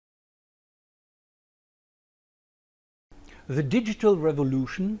The digital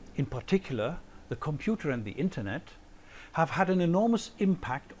revolution, in particular the computer and the internet, have had an enormous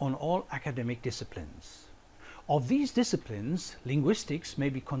impact on all academic disciplines. Of these disciplines, linguistics may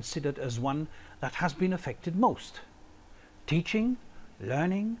be considered as one that has been affected most. Teaching,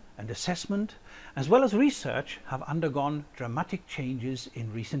 learning and assessment, as well as research, have undergone dramatic changes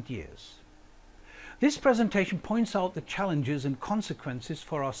in recent years. This presentation points out the challenges and consequences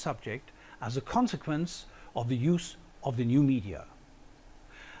for our subject as a consequence of the use of the new media.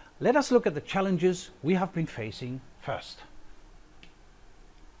 Let us look at the challenges we have been facing first.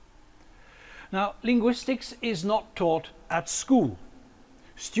 Now, linguistics is not taught at school.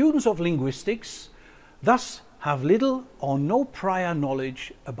 Students of linguistics thus have little or no prior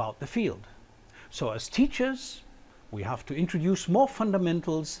knowledge about the field. So as teachers, we have to introduce more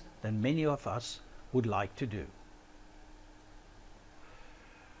fundamentals than many of us would like to do.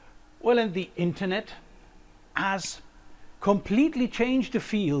 Well, and the internet has completely changed the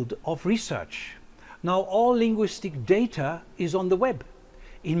field of research. Now all linguistic data is on the web,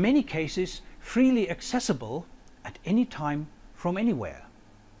 in many cases freely accessible at any time from anywhere.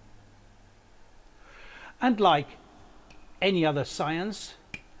 And like any other science,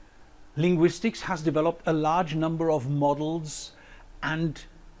 linguistics has developed a large number of models and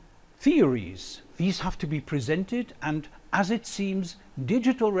theories. These have to be presented, and as it seems,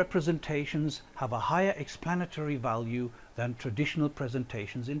 digital representations have a higher explanatory value than traditional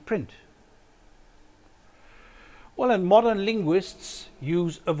presentations in print. Well, and modern linguists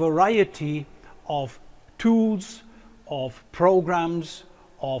use a variety of tools, of programs,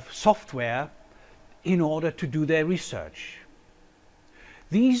 of software in order to do their research.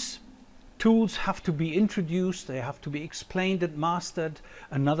 These tools have to be introduced, they have to be explained and mastered,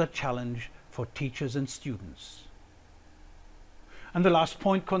 another challenge for teachers and students. And the last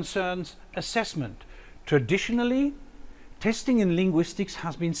point concerns assessment. Traditionally, testing in linguistics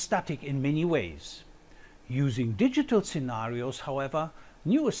has been static in many ways. Using digital scenarios, however,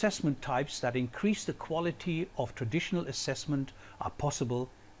 new assessment types that increase the quality of traditional assessment are possible,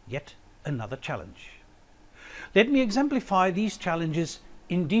 yet another challenge. Let me exemplify these challenges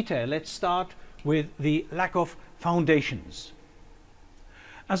in detail. Let's start with the lack of foundations.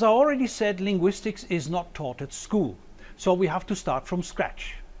 As I already said, linguistics is not taught at school, so we have to start from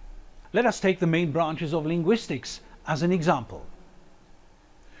scratch. Let us take the main branches of linguistics as an example.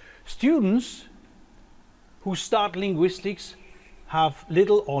 Students who start linguistics have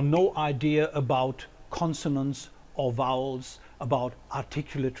little or no idea about consonants or vowels, about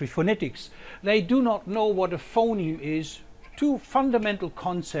articulatory phonetics. They do not know what a phoneme is, two fundamental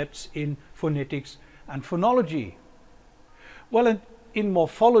concepts in phonetics and phonology. Well, in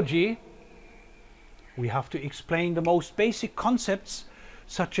morphology, we have to explain the most basic concepts,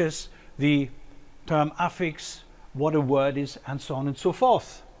 such as the term affix, what a word is, and so on and so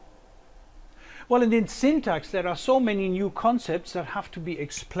forth. Well, and in syntax, there are so many new concepts that have to be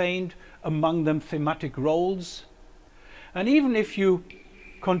explained, among them thematic roles. And even if you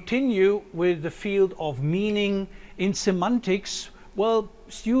continue with the field of meaning in semantics, well,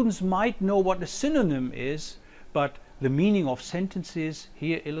 students might know what a synonym is, but the meaning of sentences,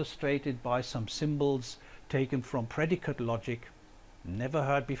 here illustrated by some symbols taken from predicate logic, never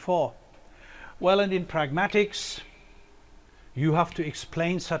heard before. Well, and in pragmatics, you have to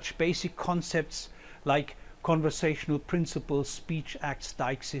explain such basic concepts like conversational principles, speech acts,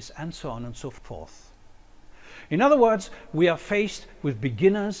 deixis, and so on and so forth. In other words, we are faced with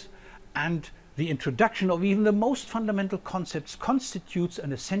beginners, and the introduction of even the most fundamental concepts constitutes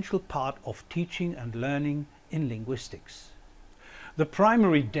an essential part of teaching and learning in linguistics. The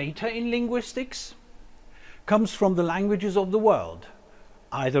primary data in linguistics comes from the languages of the world,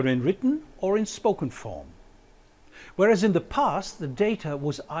 either in written or in spoken form. Whereas in the past, the data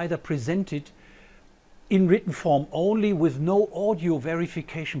was either presented in written form only with no audio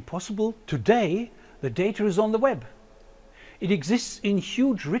verification possible. Today, the data is on the web. It exists in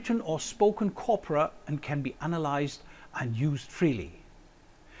huge written or spoken corpora and can be analyzed and used freely.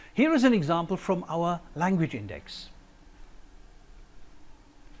 Here is an example from our language index.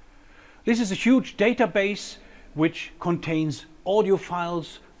 This is a huge database which contains audio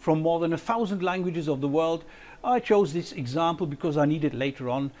files from more than 1,000 languages of the world. I chose this example because I need it later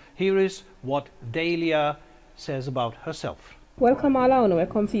on. Here is what Dahlia says about herself. Welcome all on our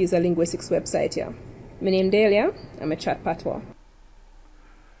Confuse Linguistics website here. My name is Dahlia, I'm a chat patois.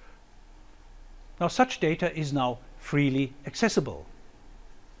 Now such data is now freely accessible.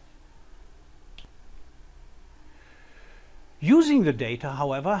 Using the data,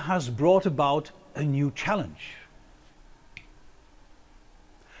 however, has brought about a new challenge.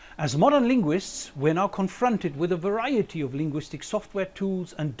 As modern linguists, we're now confronted with a variety of linguistic software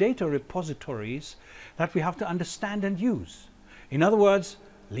tools and data repositories that we have to understand and use. In other words,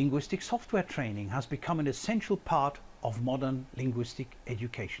 linguistic software training has become an essential part of modern linguistic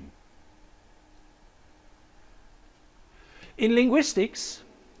education. In linguistics,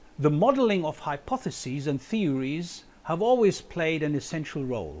 the modeling of hypotheses and theories have always played an essential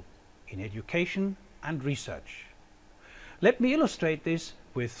role in education and research. Let me illustrate this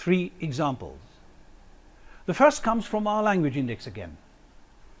with 3 examples. The first comes from our language index again.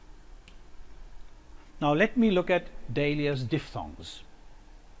 Now let me look at Dahlia's diphthongs.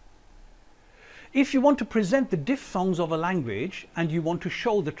 If you want to present the diphthongs of a language and you want to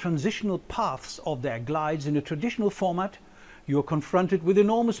show the transitional paths of their glides in a traditional format, you are confronted with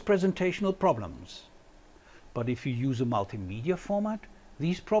enormous presentational problems. But if you use a multimedia format,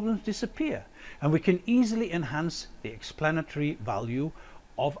 these problems disappear and we can easily enhance the explanatory value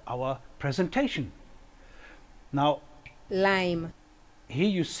of our presentation. Now, lime. Here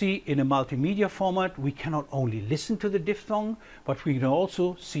you see in a multimedia format we cannot only listen to the diphthong, but we can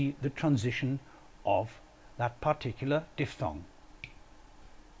also see the transition of that particular diphthong.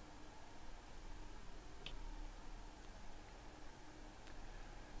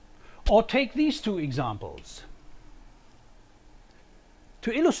 Or take these 2 examples.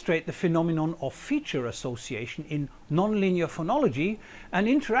 To illustrate the phenomenon of feature association in nonlinear phonology, an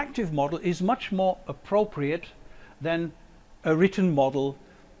interactive model is much more appropriate than a written model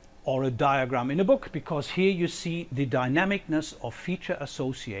or a diagram in a book, because here you see the dynamicness of feature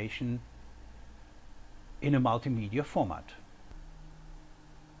association in a multimedia format.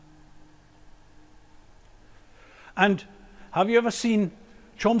 And have you ever seen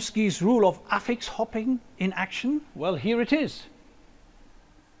Chomsky's rule of affix hopping in action? Well, here it is.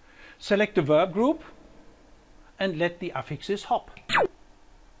 Select a verb group and let the affixes hop.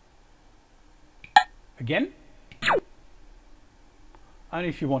 Again. And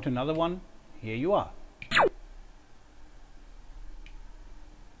if you want another one, here you are.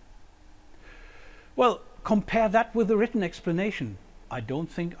 Well, compare that with the written explanation. I don't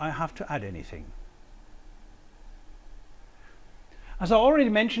think I have to add anything. As I already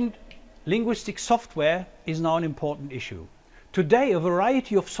mentioned, linguistic software is now an important issue. Today, a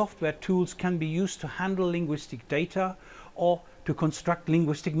variety of software tools can be used to handle linguistic data or to construct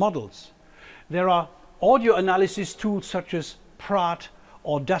linguistic models. There are audio analysis tools such as Praat,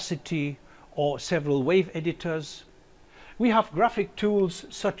 Audacity, or several wave editors. We have graphic tools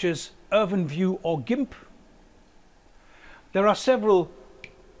such as UrbanView or GIMP. There are several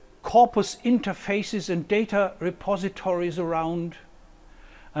corpus interfaces and data repositories around.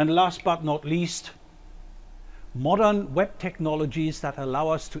 And last but not least, modern web technologies that allow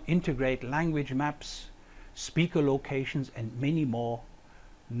us to integrate language maps, speaker locations, and many more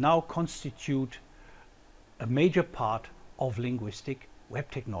now constitute a major part of linguistic web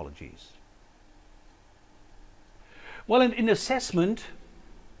technologies. Well, and in assessment,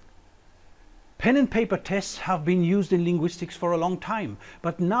 pen and paper tests have been used in linguistics for a long time,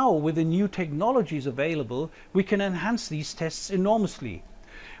 but now with the new technologies available, we can enhance these tests enormously.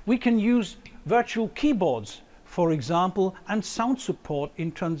 We can use virtual keyboards, for example, and sound support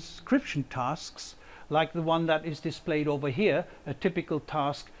in transcription tasks like the one that is displayed over here, a typical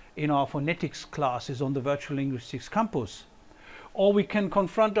task in our phonetics classes on the Virtual Linguistics campus. Or we can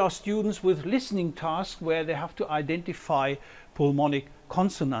confront our students with listening tasks where they have to identify pulmonic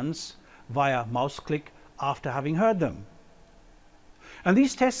consonants via mouse click after having heard them. And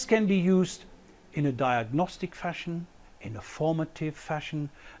these tests can be used in a diagnostic fashion, in a formative fashion,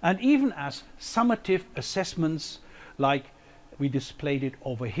 and even as summative assessments like we displayed it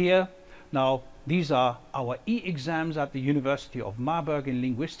over here. Now, these are our e-exams at the University of Marburg in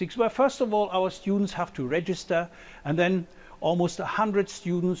linguistics, where first of all our students have to register, and then almost 100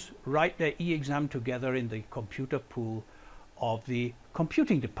 students write their e-exam together in the computer pool of the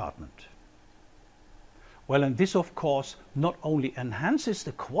computing department. Well, and this of course not only enhances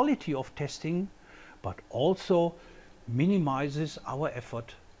the quality of testing, but also minimizes our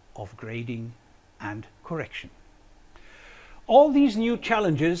effort of grading and correction. All these new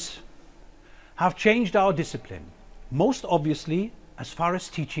challenges have changed our discipline, most obviously as far as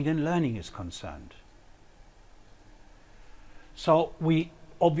teaching and learning is concerned. So we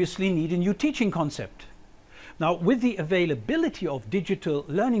obviously need a new teaching concept. Now, with the availability of digital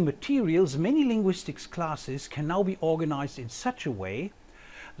learning materials, many linguistics classes can now be organized in such a way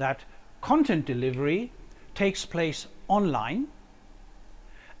that content delivery takes place online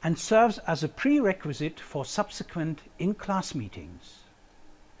and serves as a prerequisite for subsequent in-class meetings.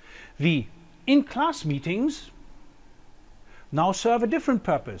 The in-class meetings now serve a different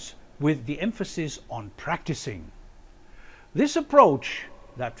purpose with the emphasis on practicing. This approach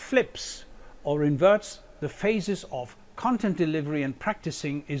that flips or inverts the phases of content delivery and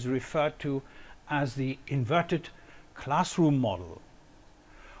practicing is referred to as the inverted classroom model.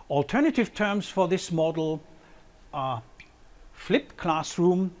 Alternative terms for this model are flipped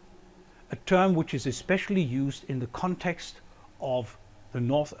classroom, a term which is especially used in the context of the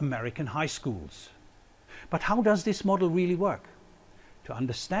North American high schools. But how does this model really work? To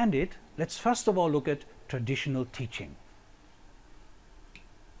understand it, let's first of all look at traditional teaching.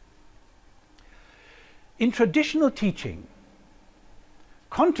 In traditional teaching,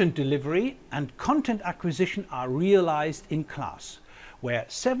 content delivery and content acquisition are realized in class, where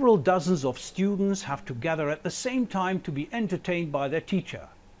several dozens of students have to gather at the same time to be entertained by their teacher.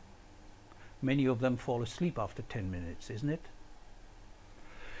 Many of them fall asleep after 10 minutes, isn't it?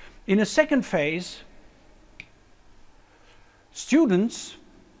 In a second phase, students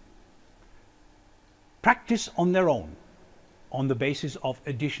practice on their own, on the basis of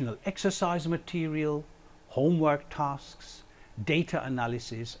additional exercise material, homework tasks, data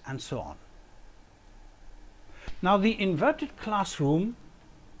analysis, and so on. Now, the inverted classroom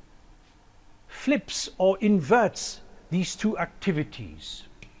flips or inverts these two activities.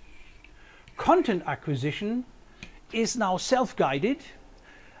 Content acquisition is now self-guided,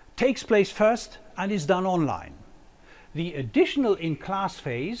 takes place first, and is done online. The additional in-class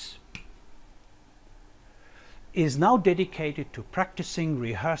phase is now dedicated to practicing,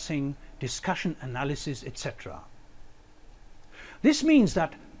 rehearsing, discussion, analysis, etc. This means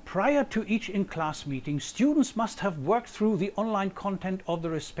that prior to each in-class meeting, students must have worked through the online content of the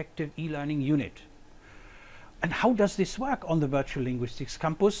respective e-learning unit. And how does this work on the Virtual Linguistics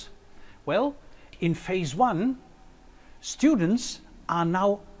campus? Well, in phase 1, students are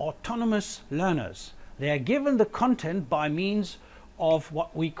now autonomous learners. They are given the content by means of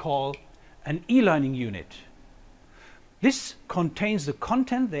what we call an e-learning unit. This contains the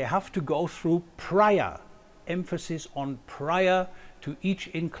content they have to go through prior, emphasis on prior to each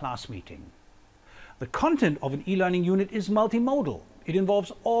in-class meeting. The content of an e-learning unit is multimodal. It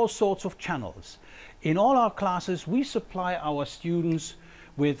involves all sorts of channels. In all our classes, we supply our students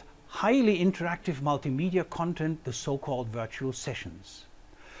with highly interactive multimedia content, the so-called virtual sessions.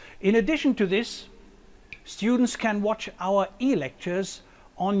 In addition to this, students can watch our e-lectures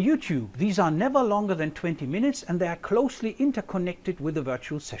on YouTube. These are never longer than 20 minutes and they are closely interconnected with the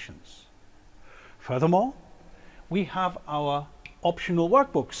virtual sessions. Furthermore, we have our optional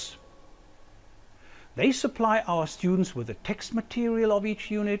workbooks. They supply our students with the text material of each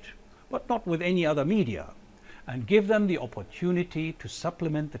unit, but not with any other media, and give them the opportunity to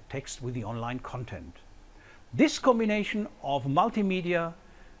supplement the text with the online content. This combination of multimedia,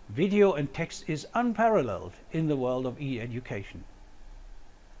 video and text is unparalleled in the world of e-education.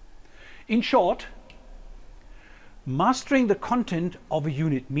 In short, mastering the content of a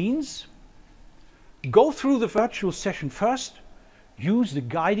unit means go through the virtual session first, use the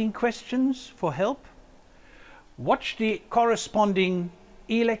guiding questions for help, watch the corresponding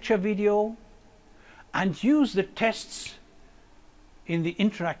e-lecture video, and use the tests in the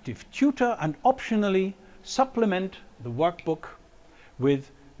interactive tutor, and optionally supplement the workbook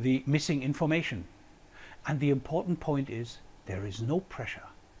with the missing information. And the important point is there is no pressure.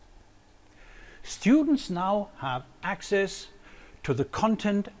 Students now have access to the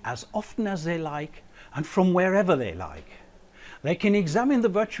content as often as they like and from wherever they like. They can examine the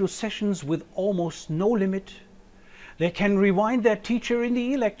virtual sessions with almost no limit. They can rewind their teacher in the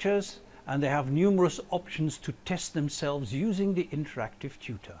e-lectures, and they have numerous options to test themselves using the interactive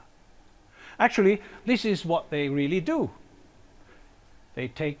tutor. Actually, this is what they really do. They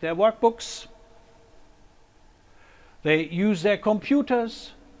take their workbooks, they use their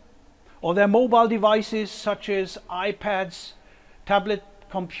computers or their mobile devices such as iPads, tablet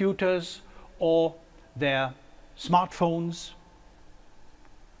computers, or their smartphones,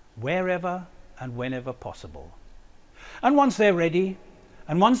 wherever and whenever possible. And once they're ready,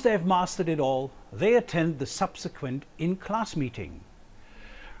 and once they've mastered it all, they attend the subsequent in-class meeting.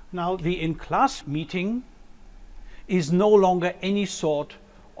 Now, the in-class meeting is no longer any sort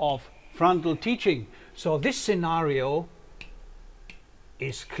of frontal teaching. So this scenario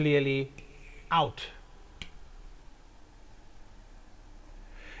is clearly out.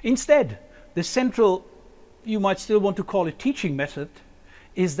 Instead, the central, you might still want to call it teaching method,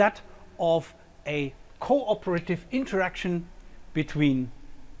 is that of a cooperative interaction between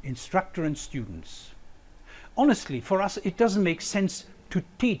instructor and students. Honestly, for us, it doesn't make sense to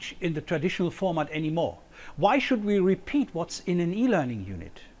teach in the traditional format anymore. Why should we repeat what's in an e-learning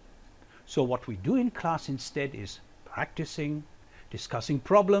unit? So what we do in class instead is practicing, discussing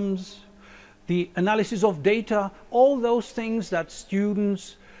problems, the analysis of data, all those things that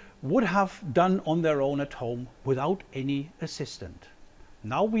students would have done on their own at home without any assistant.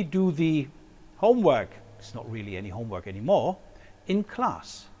 Now we do the homework, it's not really any homework anymore, in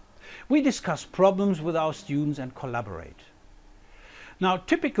class. We discuss problems with our students and collaborate. Now,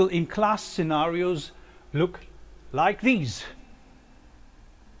 typical in-class scenarios look like these.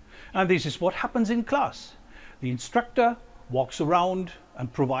 And this is what happens in class. The instructor walks around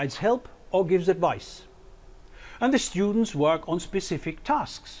and provides help or gives advice. And the students work on specific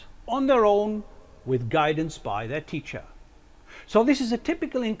tasks on their own with guidance by their teacher. So this is a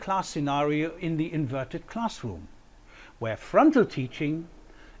typical in-class scenario in the inverted classroom, where frontal teaching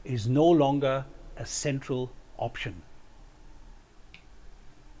is no longer a central option.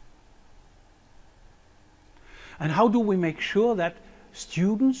 And how do we make sure that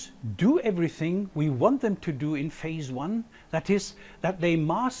students do everything we want them to do in phase 1? That is, that they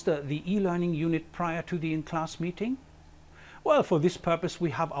master the e-learning unit prior to the in-class meeting? Well, for this purpose we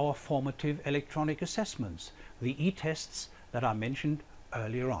have our formative electronic assessments, the e-tests that I mentioned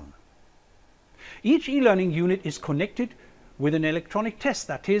earlier on. Each e-learning unit is connected with an electronic test,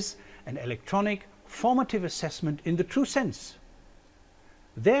 that is, an electronic formative assessment in the true sense.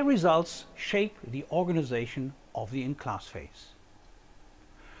 Their results shape the organization of the in-class phase.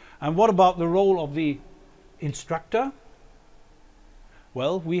 And what about the role of the instructor?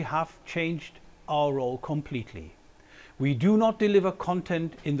 Well, we have changed our role completely. We do not deliver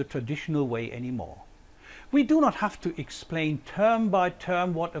content in the traditional way anymore. We do not have to explain term by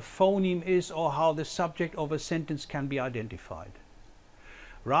term what a phoneme is or how the subject of a sentence can be identified.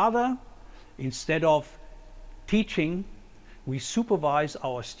 Rather, instead of teaching, we supervise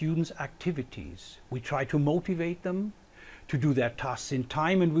our students' activities. We try to motivate them to do their tasks in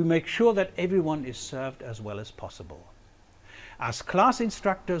time, and we make sure that everyone is served as well as possible. As class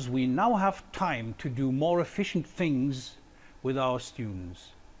instructors, we now have time to do more efficient things with our students,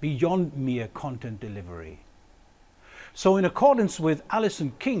 beyond mere content delivery. So in accordance with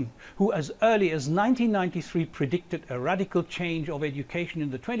Alison King, who as early as 1993 predicted a radical change of education in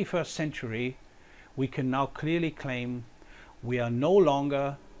the 21st century, we can now clearly claim we are no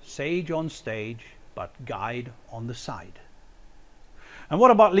longer sage on stage, but guide on the side. And what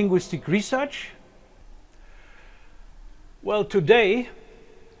about linguistic research? Well, today,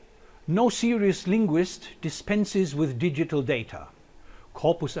 no serious linguist dispenses with digital data.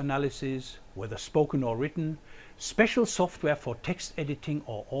 Corpus analysis, whether spoken or written, special software for text editing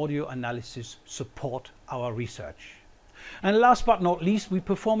or audio analysis support our research. And last but not least, we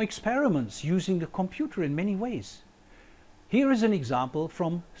perform experiments using the computer in many ways. Here is an example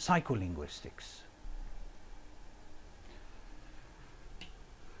from psycholinguistics.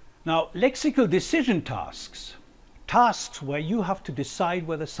 Now, lexical decision tasks, tasks where you have to decide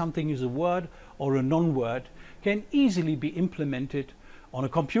whether something is a word or a non-word, can easily be implemented on a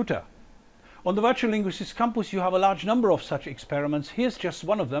computer. On the Virtual Linguistics campus you have a large number of such experiments. Here's just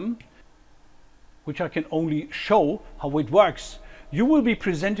one of them, which I can only show how it works. You will be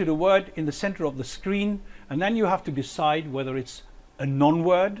presented a word in the center of the screen, and then you have to decide whether it's a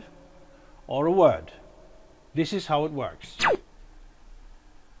non-word or a word. This is how it works.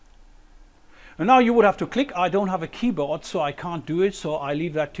 And now you would have to click. I don't have a keyboard, so I can't do it, so I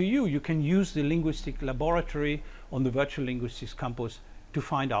leave that to you. You can use the linguistic laboratory on the Virtual Linguistics campus to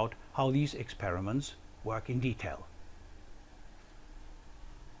find out how these experiments work in detail.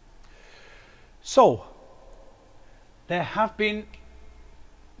 So, there have been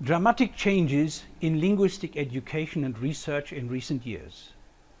dramatic changes in linguistic education and research in recent years.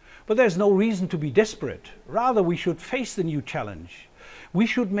 But there's no reason to be desperate. Rather, we should face the new challenge. We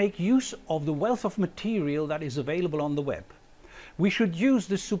should make use of the wealth of material that is available on the web. We should use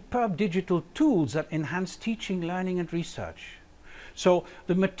the superb digital tools that enhance teaching, learning and research. So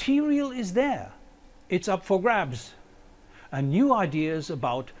the material is there. It's up for grabs. And new ideas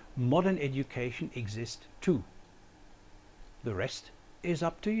about modern education exist too. The rest is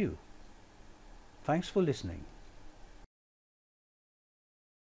up to you. Thanks for listening.